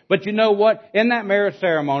 But you know what? In that marriage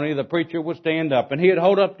ceremony, the preacher would stand up and he'd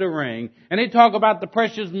hold up the ring and he'd talk about the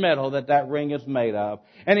precious metal that ring is made of.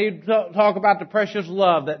 And he'd talk about the precious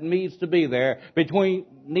love that needs to be there between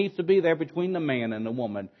the man and the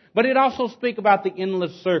woman. But he'd also speak about the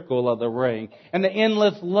endless circle of the ring and the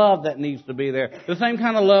endless love that needs to be there. The same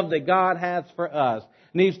kind of love that God has for us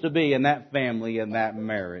needs to be in that family and that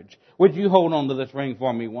marriage. Would you hold on to this ring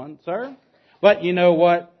for me once, sir? But you know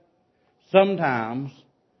what? Sometimes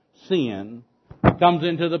sin comes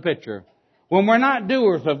into the picture. When we're not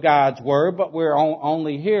doers of God's Word, but we're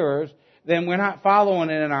only hearers, then we're not following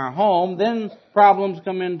it in our home, then problems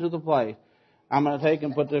come into the place. I'm going to take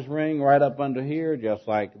and put this ring right up under here, just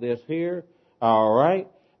like this here. All right.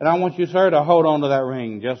 And I want you, sir, to hold on to that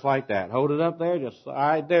ring just like that. Hold it up there, just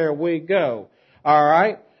right there we go. All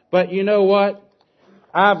right. But you know what?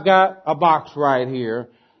 I've got a box right here.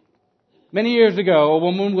 Many years ago, a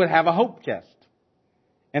woman would have a hope chest.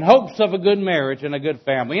 In hopes of a good marriage and a good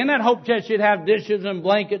family. In that hope chest, you'd have dishes and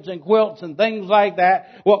blankets and quilts and things like that.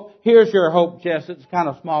 Well, here's your hope chest. It's kind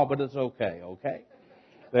of small, but it's okay, okay?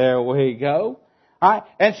 There we go. All right.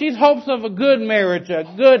 And she's hopes of a good marriage, a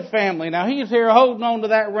good family. Now, he's here holding on to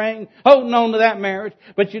that ring, holding on to that marriage.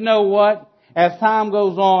 But you know what? As time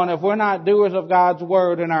goes on, if we're not doers of God's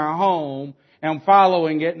Word in our home and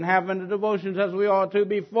following it and having the devotions as we ought to,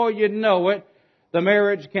 before you know it, the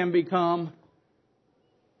marriage can become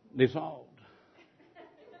dissolved.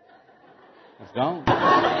 It's gone.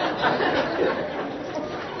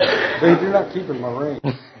 Babe, you're not keeping my ring.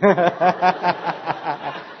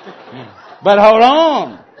 But hold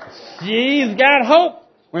on. She's got hope.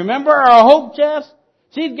 Remember our hope chest?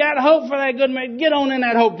 She's got hope for that good man. Get on in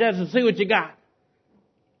that hope chest and see what you got.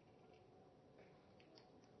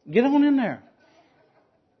 Get on in there.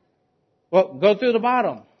 Well, go through the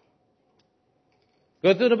bottom.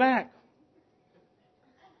 Go through the back.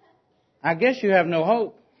 I guess you have no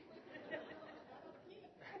hope.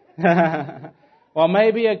 Well,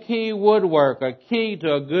 maybe a key would work. A key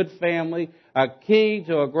to a good family, a key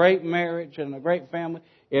to a great marriage and a great family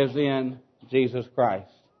is in Jesus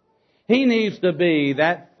Christ. He needs to be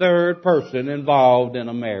that third person involved in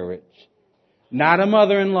a marriage. Not a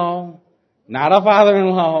mother-in-law, not a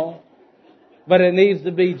father-in-law, but it needs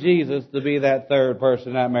to be Jesus to be that third person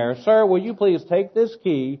in that marriage. Sir, will you please take this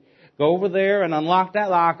key, go over there and unlock that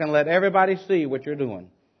lock and let everybody see what you're doing.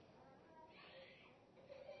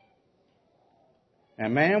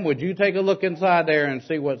 And ma'am, would you take a look inside there and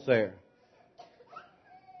see what's there?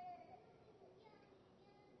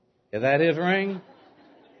 Is that his ring?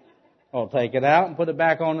 Well, take it out and put it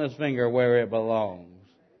back on his finger where it belongs.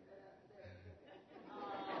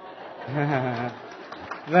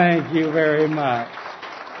 Thank you very much.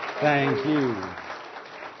 Thank you.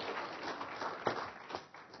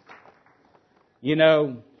 You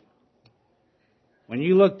know, when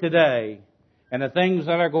you look today and the things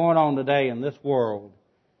that are going on today in this world,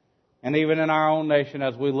 and even in our own nation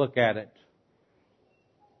as we look at it,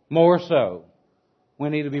 more so, we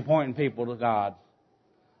need to be pointing people to God.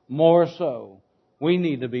 More so, we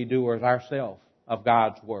need to be doers ourselves of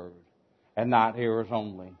God's Word and not hearers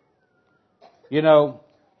only. You know,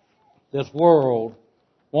 this world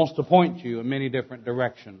wants to point you in many different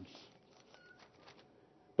directions.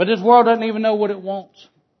 But this world doesn't even know what it wants.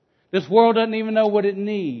 This world doesn't even know what it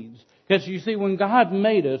needs. Because you see, when God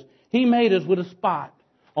made us, He made us with a spot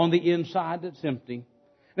on the inside that's empty.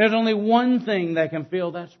 There's only one thing that can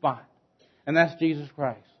fill that spot, and that's Jesus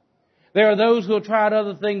Christ. There are those who have tried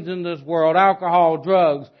other things in this world, alcohol,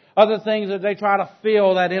 drugs, other things that they try to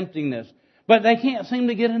fill that emptiness. But they can't seem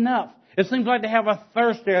to get enough. It seems like they have a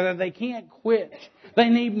thirst there that they can't quench. They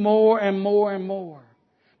need more and more and more.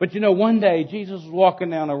 But one day Jesus was walking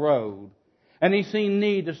down a road, and he seen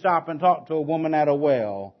need to stop and talk to a woman at a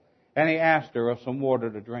well, and he asked her of some water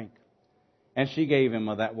to drink. And she gave him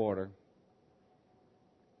of that water.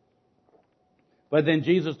 But then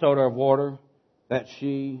Jesus told her of water that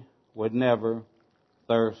she would never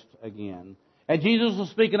thirst again. And Jesus was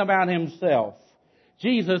speaking about himself.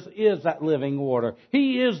 Jesus is that living water.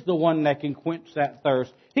 He is the one that can quench that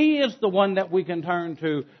thirst. He is the one that we can turn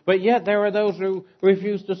to. But yet there are those who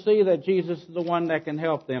refuse to see that Jesus is the one that can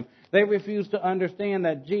help them. They refuse to understand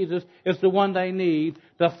that Jesus is the one they need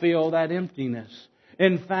to fill that emptiness.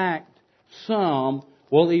 In fact, some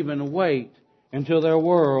will even wait until their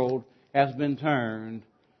world has been turned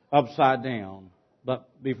upside down, but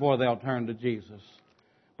before they'll turn to Jesus.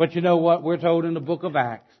 But you know what? We're told in the book of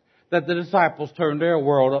Acts that the disciples turned their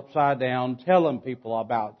world upside down, telling people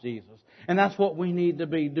about Jesus. And that's what we need to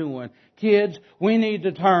be doing. Kids, we need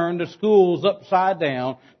to turn the schools upside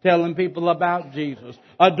down, telling people about Jesus.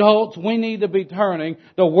 Adults, we need to be turning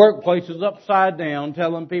the workplaces upside down,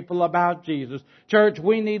 telling people about Jesus. Church,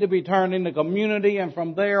 we need to be turning the community and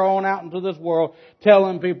from there on out into this world,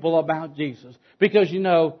 telling people about Jesus. Because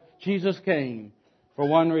Jesus came for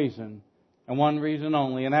one reason, and one reason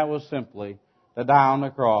only, and that was simply to die on the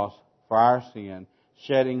cross for our sin,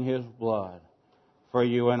 shedding His blood for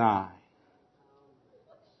you and I.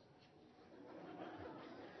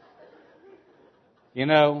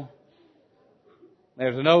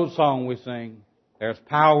 There's an old song we sing, there's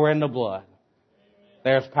power in the blood.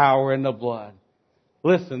 There's power in the blood.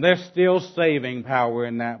 Listen, there's still saving power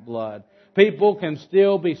in that blood. People can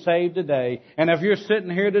still be saved today. And if you're sitting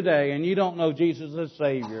here today and you don't know Jesus as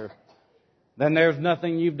Savior, then there's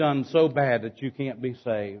nothing you've done so bad that you can't be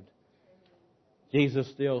saved. Jesus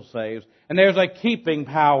still saves. And there's a keeping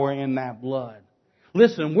power in that blood.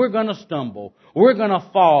 Listen, we're going to stumble. We're going to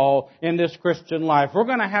fall in this Christian life. We're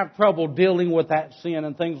going to have trouble dealing with that sin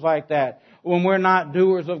and things like that when we're not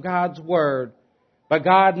doers of God's Word. But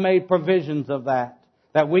God made provisions of that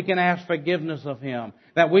we can ask forgiveness of Him,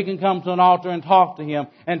 that we can come to an altar and talk to Him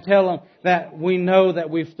and tell Him that we know that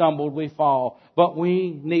we've stumbled, we fall, but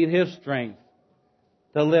we need His strength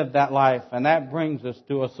to live that life. And that brings us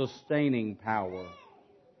to a sustaining power.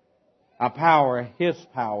 A power, His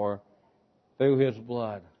power, through His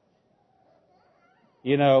blood.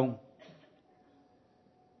 I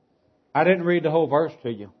didn't read the whole verse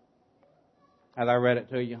to you as I read it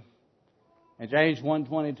to you. In James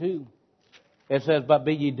 1:22, it says, "But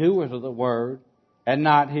be ye doers of the word, and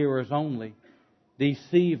not hearers only,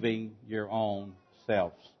 deceiving your own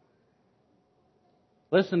selves."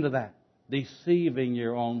 Listen to that. Deceiving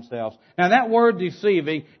your own selves. Now that word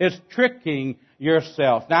deceiving is tricking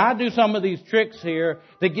yourself. Now I do some of these tricks here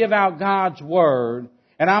to give out God's Word,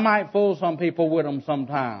 and I might fool some people with them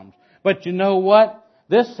sometimes. But you know what?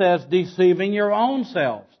 This says deceiving your own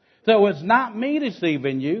selves. So it's not me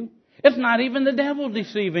deceiving you. It's not even the devil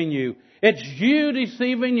deceiving you. It's you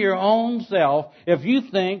deceiving your own self if you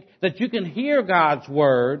think that you can hear God's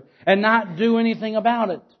Word and not do anything about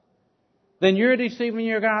it. Then you're deceiving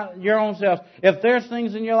your own self. If there's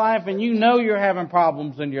things in your life and you know you're having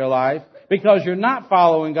problems in your life because you're not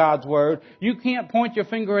following God's Word, you can't point your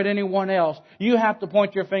finger at anyone else. You have to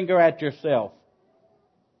point your finger at yourself.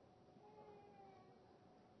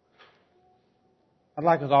 I'd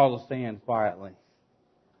like us all to stand quietly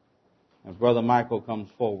as Brother Michael comes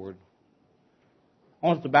forward. I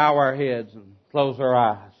want us to bow our heads and close our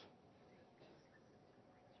eyes.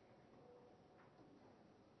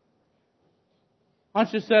 I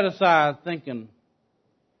want you to set aside thinking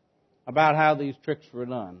about how these tricks were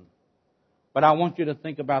done. But I want you to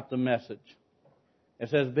think about the message. It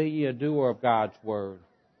says, "Be ye a doer of God's Word,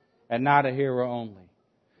 and not a hearer only."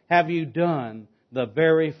 Have you done the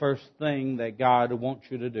very first thing that God wants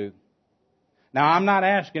you to do? Now, I'm not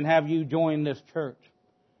asking, have you joined this church?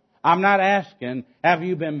 I'm not asking, have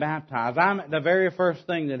you been baptized? The very first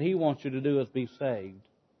thing that He wants you to do is be saved.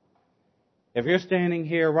 If you're standing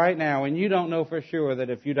here right now and you don't know for sure that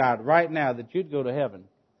if you died right now that you'd go to heaven,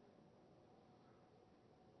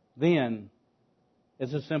 then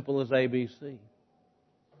it's as simple as ABC.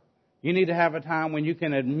 You need to have a time when you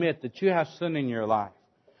can admit that you have sin in your life.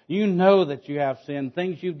 You know that you have sin,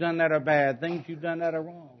 things you've done that are bad, things you've done that are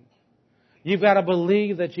wrong. You've got to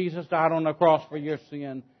believe that Jesus died on the cross for your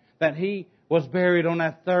sin, that He was buried on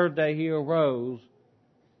that third day He arose,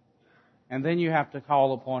 And then you have to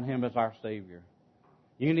call upon Him as our Savior.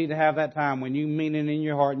 You need to have that time when you mean it in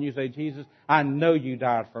your heart and you say, Jesus, I know you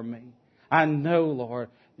died for me. I know, Lord,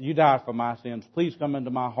 you died for my sins. Please come into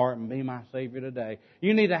my heart and be my Savior today.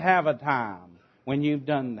 You need to have a time when you've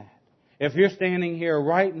done that. If you're standing here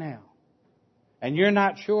right now and you're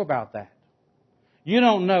not sure about that, you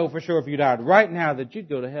don't know for sure if you died right now that you'd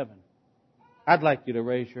go to heaven, I'd like you to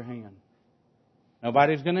raise your hand.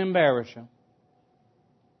 Nobody's going to embarrass you.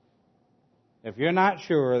 If you're not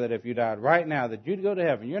sure that if you died right now that you'd go to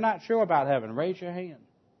heaven, you're not sure about heaven, raise your hand.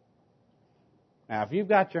 Now, if you've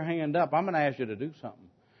got your hand up, I'm going to ask you to do something.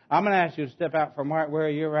 I'm going to ask you to step out from right where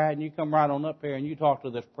you're at and you come right on up here and you talk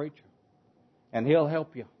to this preacher. And he'll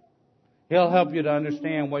help you. He'll help you to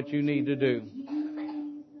understand what you need to do.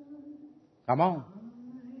 Come on.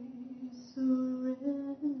 I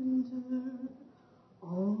surrender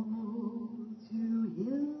all to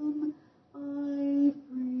Him. I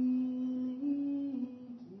freely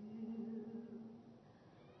give.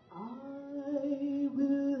 I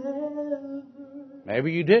will ever.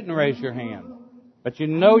 Maybe you didn't raise your hand, but you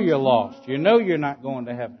know you're lost. You know you're not going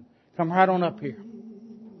to heaven. Come right on up here.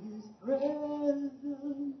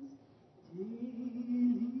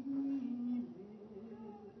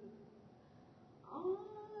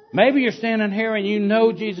 Maybe you're standing here and you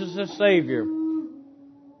know Jesus is Savior.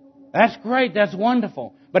 That's great. That's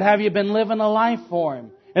wonderful. But have you been living a life for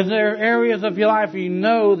Him? Is there areas of your life you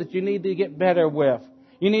know that you need to get better with?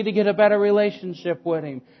 You need to get a better relationship with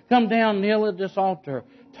Him. Come down, kneel at this altar.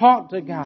 Talk to God.